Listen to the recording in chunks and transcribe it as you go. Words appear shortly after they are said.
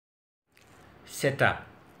Setup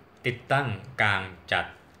ติดตั้งกางจัด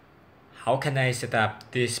How can I set up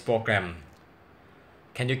this program?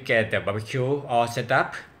 Can you get the barbecue all set up?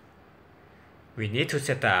 We need to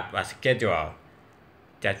set up a schedule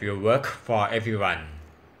that will work for everyone.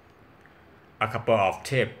 A couple of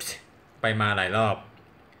tips ไปมาหลายรอบ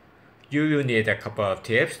You will need a couple of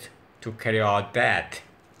tips to carry out that.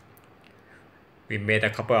 We made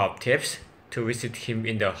a couple of tips to visit him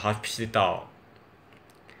in the hospital.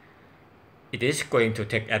 It is going to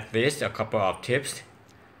take at least a couple of tips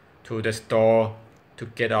to the store to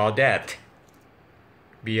get all that.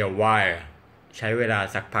 Be a while ใช้เวลา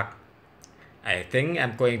สักพัก I think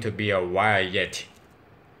I'm going to be a while yet.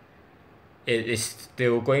 It is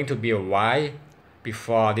still going to be a while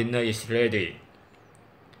before dinner is ready.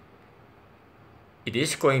 It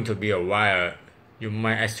is going to be a while. You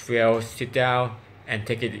might as well sit down and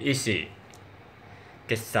take it easy.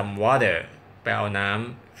 Get some water ไปเอาน้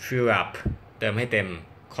ำ Fill up เติมให้เต็ม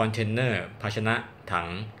Container ภาชนะถัง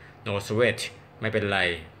No sweat ไม่เป็นไร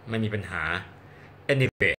ไม่มีปัญหา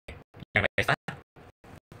Anyway อย่างไรซะ